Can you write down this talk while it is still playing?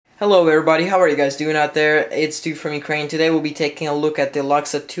Hello everybody, how are you guys doing out there? It's Stu from Ukraine. Today we'll be taking a look at the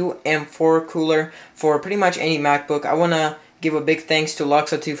Luxa2 M4 cooler for pretty much any MacBook. I want to give a big thanks to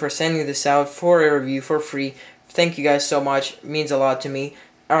Luxa2 for sending this out for a review for free. Thank you guys so much, it means a lot to me.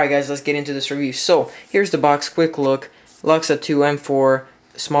 Alright guys, let's get into this review. So, here's the box, quick look. Luxa2 M4,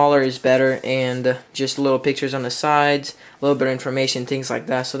 smaller is better, and just little pictures on the sides, a little bit of information, things like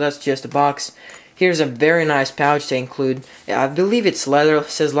that. So that's just the box. Here's a very nice pouch to include. I believe it's leather. It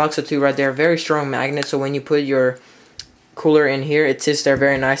says Luxa2 right there. Very strong magnet, so when you put your cooler in here, it sits there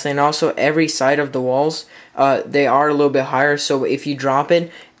very nicely. And also, every side of the walls, they are a little bit higher, so if you drop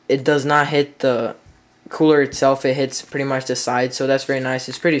it, it does not hit the cooler itself. It hits pretty much the side, so that's very nice.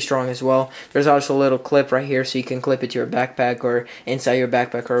 It's pretty strong as well. There's also a little clip right here, so you can clip it to your backpack or inside your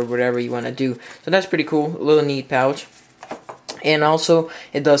backpack or whatever you want to do. So that's pretty cool. A little neat pouch. And also,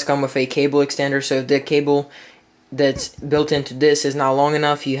 it does come with a cable extender, so if the cable that's built into this is not long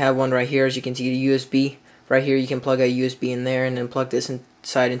enough, you have one right here. As you can see, the USB right here, you can plug a USB in there and then plug this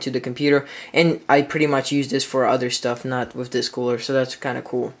inside into the computer. And I pretty much use this for other stuff, not with this cooler, so that's kind of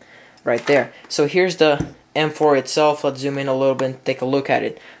cool right there. So here's the M4 itself. Let's zoom in a little bit and take a look at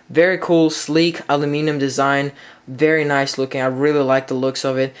it. Very cool, sleek aluminum design, very nice looking. I really like the looks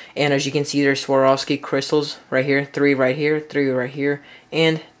of it. And as you can see, there's Swarovski crystals right here, 3 right here, 3 right here,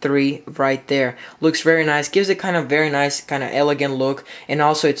 and 3 right there. Looks very nice, gives it kind of very nice, kind of elegant look, and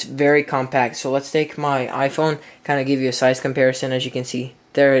also it's very compact. So let's take my iPhone, kind of give you a size comparison. As you can see,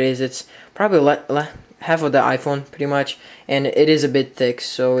 there it is. It's probably half of the iPhone pretty much, and it is a bit thick,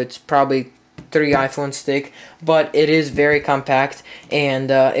 so it's probably 3 iPhones thick, but it is very compact,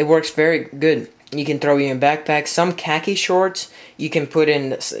 and it works very good. You can throw in your backpack. Some khaki shorts you can put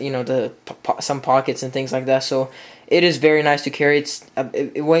in, some pockets and things like that. So it is very nice to carry.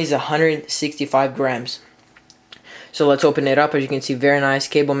 It weighs 165 grams. So let's open it up. As you can see, very nice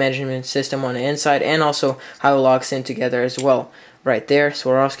cable management system on the inside, and also how it locks in together as well. Right there,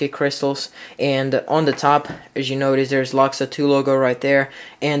 Swarovski crystals, and on the top, as you notice, there's Luxa2 logo right there,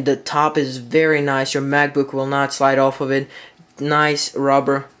 and the top is very nice. Your MacBook will not slide off of it. Nice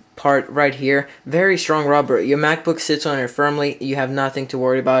rubber part right here, very strong rubber. Your MacBook sits on it firmly. You have nothing to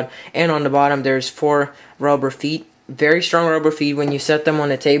worry about. And on the bottom, there's 4 rubber feet. Very strong rubber feet. When you set them on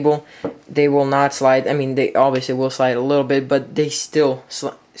the table, they will not slide. I mean, they obviously will slide a little bit, but they still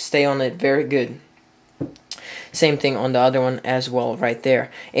stay on it very good. Same thing on the other one as well right there.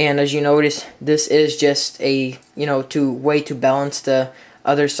 And as you notice, this is just a way to balance the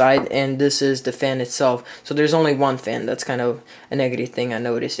other side, and this is the fan itself. So there's only one fan. That's kind of a negative thing I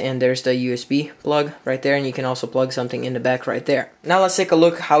noticed. And there's the USB plug right there, and you can also plug something in the back right there. Now let's take a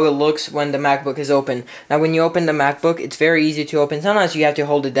look how it looks when the MacBook is open. Now when you open the MacBook, it's very easy to open. Sometimes you have to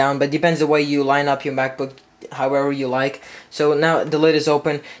hold it down, but it depends the way you line up your MacBook, however you like. So now the lid is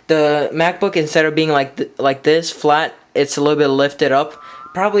open. The MacBook, instead of being like this flat, it's a little bit lifted up,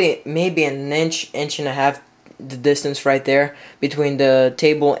 probably maybe an inch and a half, the distance right there between the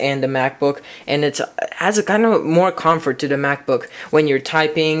table and the MacBook, and it adds a kind of more comfort to the MacBook when you're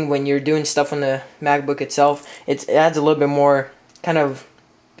typing, when you're doing stuff on the MacBook itself. It adds a little bit more kind of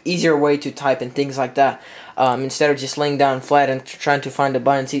easier way to type and things like that. Instead of just laying down flat and trying to find the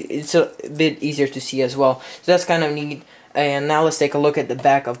buttons, it's a bit easier to see as well. So that's kind of neat. And now let's take a look at the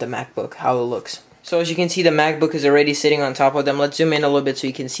back of the MacBook, how it looks. So as you can see, the MacBook is already sitting on top of them. Let's zoom in a little bit so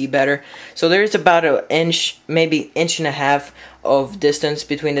you can see better. So there's about an inch, maybe inch and a half of distance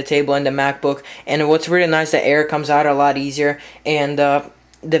between the table and the MacBook. And what's really nice, the air comes out a lot easier, and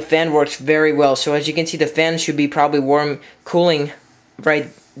the fan works very well. So as you can see, the fan should be probably warm, cooling right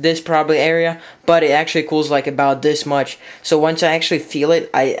this probably area, but it actually cools like about this much. So once I actually feel it,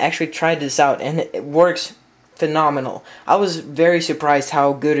 I actually tried this out, and it works phenomenal. I was very surprised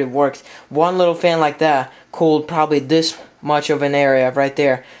how good it works. One little fan like that cooled probably this much of an area right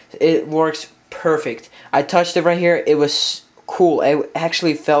there. It works perfect. I touched it right here. It was cool. It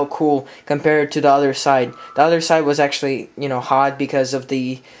actually felt cool compared to the other side. The other side was actually, hot because of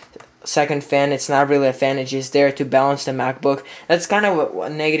the second fan. It's not really a fan, it's just there to balance the MacBook. That's kind of a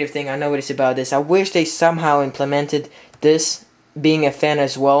negative thing I noticed about this. I wish they somehow implemented this being a fan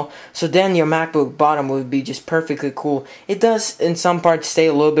as well, so then your MacBook bottom would be just perfectly cool. It does in some parts stay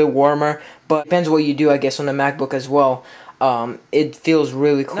a little bit warmer, but depends what you do, I guess, on the MacBook as well. It feels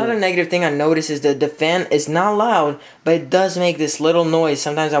really cool. Another negative thing I noticed is that the fan is not loud, but it does make this little noise.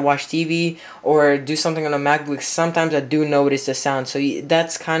 Sometimes I watch TV or do something on a MacBook. Sometimes I do notice the sound, so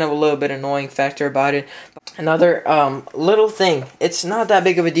that's kind of a little bit annoying factor about it. Another little thing, it's not that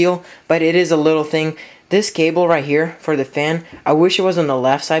big of a deal, but it is a little thing. This cable right here for the fan, I wish it was on the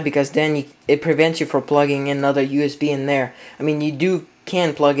left side, because then it prevents you from plugging in another USB in there. I mean, you do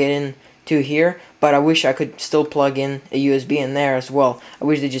can plug it in to here, but I wish I could still plug in a USB in there as well. I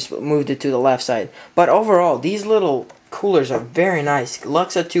wish they just moved it to the left side. But overall, these little coolers are very nice.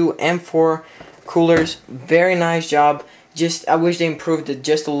 Luxa2 M4 coolers, very nice job. Just, I wish they improved it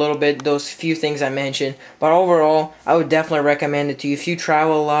just a little bit, those few things I mentioned. But overall, I would definitely recommend it to you if you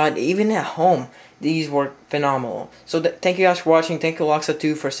travel a lot, even at home. These work phenomenal. So thank you guys for watching. Thank you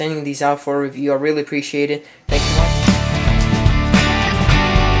Luxa2 for sending these out for a review. I really appreciate it. Thank you much.